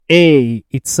Hey,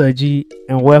 it's Sergi,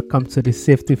 and welcome to the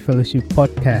Safety Fellowship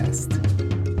Podcast.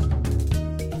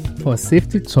 For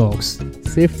safety talks,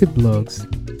 safety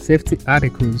blogs, safety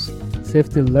articles,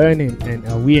 safety learning and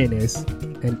awareness,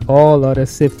 and all other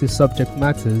safety subject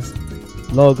matters,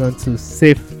 log on to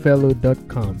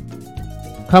safefellow.com.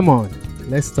 Come on,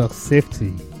 let's talk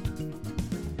safety.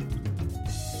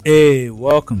 Hey,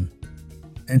 welcome.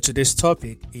 And today's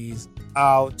topic is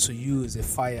how to use a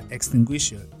fire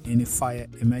extinguisher in a fire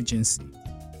emergency.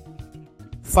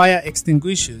 Fire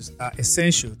extinguishers are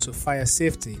essential to fire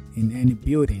safety in any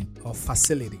building or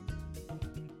facility.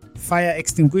 Fire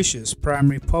extinguishers'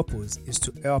 primary purpose is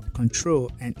to help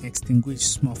control and extinguish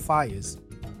small fires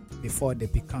before they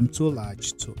become too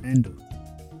large to handle.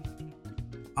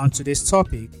 On today's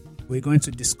topic, we're going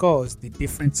to discuss the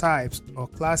different types or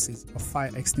classes of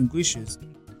fire extinguishers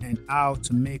and how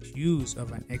to make use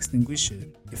of an extinguisher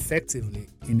effectively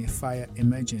in a fire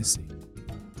emergency.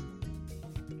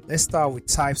 Let's start with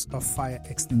types of fire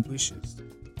extinguishers.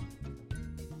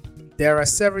 There are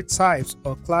several types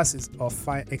or classes of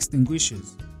fire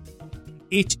extinguishers,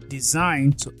 each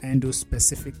designed to handle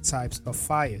specific types of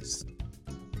fires.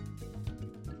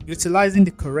 Utilizing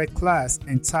the correct class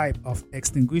and type of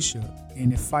extinguisher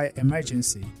in a fire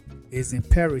emergency is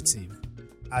imperative,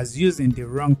 as using the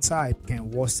wrong type can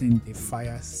worsen the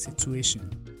fire situation.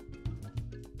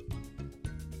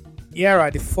 Here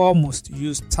are the four most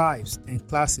used types and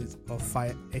classes of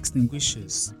fire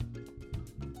extinguishers.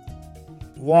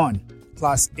 1.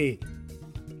 Class A.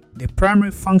 The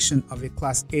primary function of a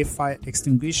Class A fire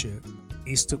extinguisher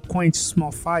is to quench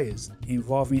small fires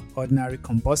involving ordinary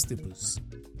combustibles,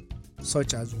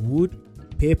 such as wood,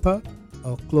 paper,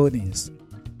 or clothing.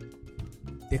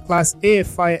 The Class A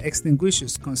fire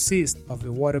extinguishers consist of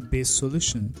a water-based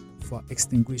solution for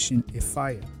extinguishing a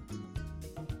fire.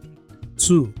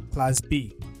 2. Class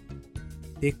B.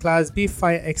 The Class B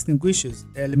fire extinguishers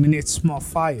eliminate small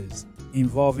fires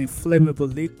involving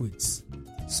flammable liquids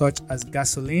such as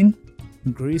gasoline,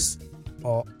 grease,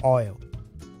 or oil.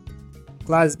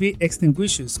 Class B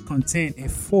extinguishers contain a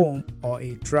foam or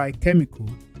a dry chemical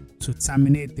to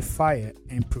terminate the fire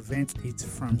and prevent it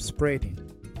from spreading.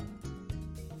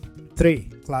 3.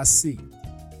 Class C.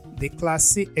 The Class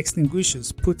C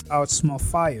extinguishers put out small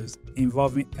fires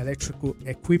involving electrical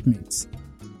equipment,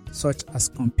 such as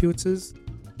computers,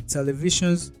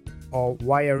 televisions, or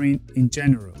wiring in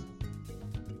general.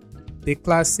 The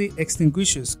Class C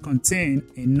extinguishers contain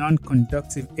a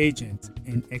non-conductive agent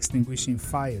in extinguishing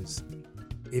fires,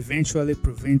 eventually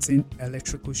preventing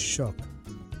electrical shock.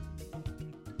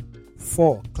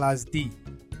 4. Class D.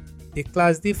 The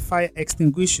Class D fire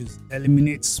extinguishers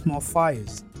eliminate small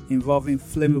fires involving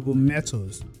flammable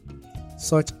metals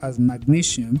such as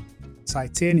magnesium,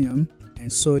 titanium, and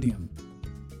sodium.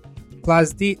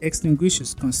 Class D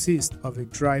extinguishers consist of a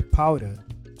dry powder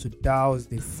to douse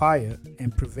the fire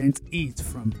and prevent it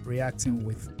from reacting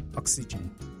with oxygen.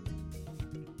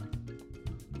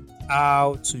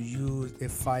 How to use a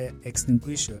fire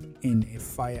extinguisher in a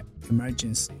fire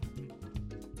emergency.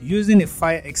 Using a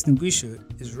fire extinguisher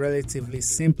is relatively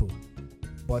simple,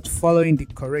 but following the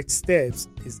correct steps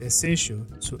is essential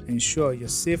to ensure your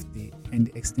safety and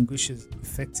the extinguisher's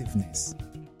effectiveness.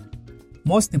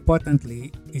 Most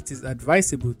importantly, it is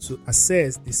advisable to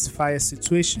assess this fire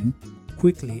situation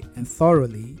quickly and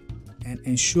thoroughly and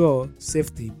ensure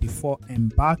safety before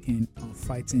embarking on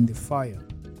fighting the fire.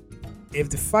 If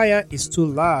the fire is too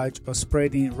large or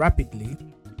spreading rapidly,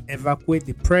 evacuate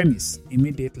the premise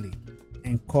immediately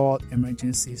and call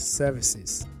emergency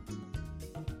services.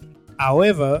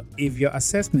 However, if your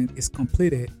assessment is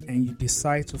completed and you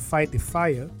decide to fight the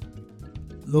fire,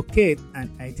 locate and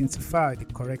identify the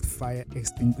correct fire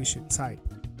extinguisher type.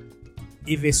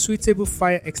 If a suitable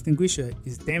fire extinguisher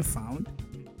is then found,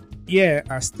 here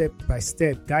are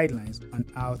step-by-step guidelines on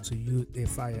how to use a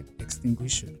fire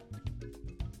extinguisher.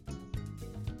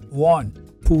 1.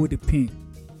 Pull the pin.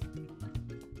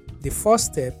 The first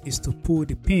step is to pull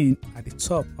the pin at the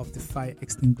top of the fire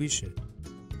extinguisher.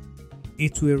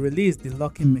 It will release the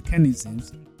locking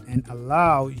mechanisms and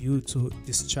allow you to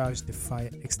discharge the fire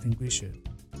extinguisher.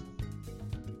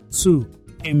 2.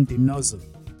 Aim the nozzle.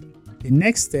 The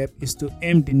next step is to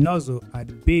aim the nozzle at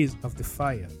the base of the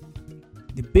fire.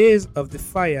 The base of the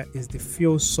fire is the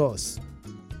fuel source,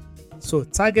 so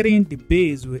targeting the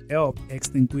base will help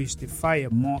extinguish the fire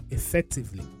more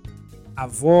effectively.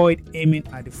 Avoid aiming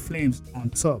at the flames on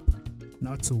top,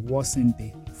 not to worsen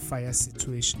the fire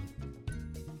situation.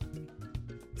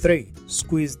 3.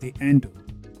 Squeeze the handle.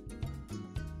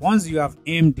 Once you have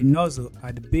aimed the nozzle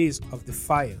at the base of the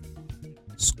fire,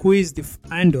 squeeze the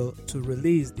handle to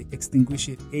release the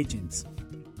extinguishing agent.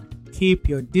 Keep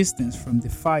your distance from the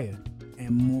fire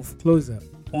and move closer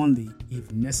only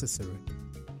if necessary.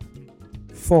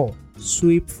 4.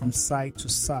 Sweep from side to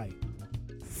side.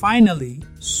 Finally,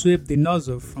 sweep the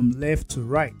nozzle from left to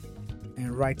right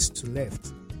and right to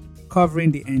left,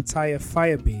 covering the entire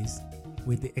fire base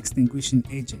with the extinguishing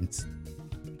agent.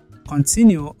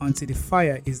 Continue until the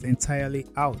fire is entirely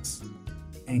out,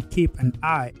 and keep an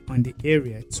eye on the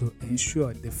area to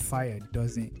ensure the fire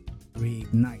doesn't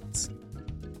reignite.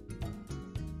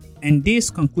 And this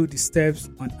concludes the steps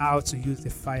on how to use the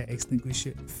fire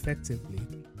extinguisher effectively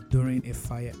during a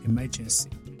fire emergency.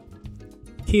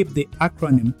 Keep the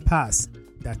acronym PASS,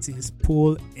 that is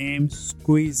pull, aim,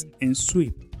 squeeze, and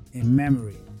sweep, in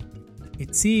memory.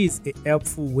 It is a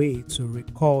helpful way to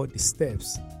recall the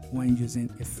steps when using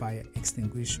a fire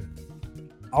extinguisher.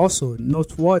 Also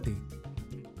noteworthy,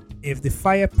 if the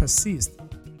fire persists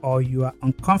or you are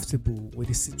uncomfortable with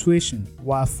the situation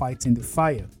while fighting the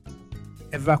fire,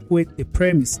 evacuate the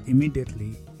premise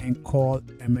immediately and call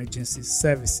emergency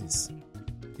services.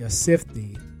 Your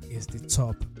safety is the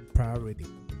top priority.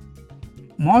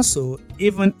 More so,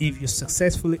 even if you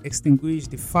successfully extinguish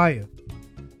the fire,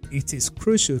 it is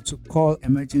crucial to call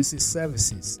emergency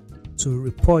services to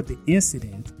report the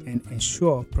incident and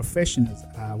ensure professionals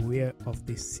are aware of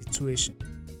the situation.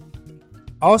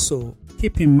 Also,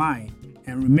 keep in mind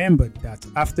and remember that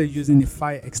after using a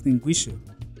fire extinguisher,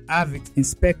 have it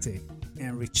inspected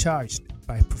and recharged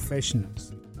by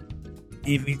professionals.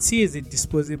 If it is a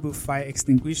disposable fire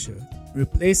extinguisher,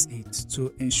 replace it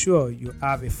to ensure you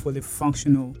have a fully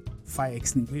functional fire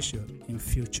extinguisher in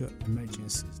future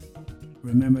emergencies.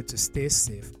 Remember to stay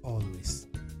safe always.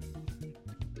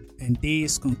 And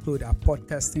this concludes our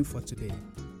podcasting for today.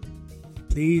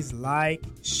 Please like,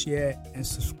 share, and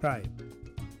subscribe.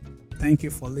 Thank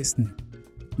you for listening.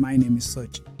 My name is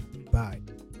Sochi. Bye.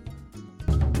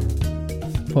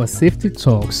 For safety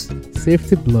talks,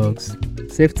 safety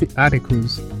blogs, safety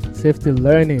articles, safety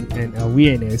learning and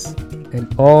awareness,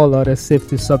 and all other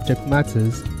safety subject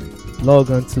matters, log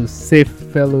on to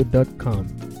safefellow.com.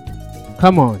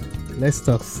 Come on, let's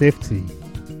talk safety.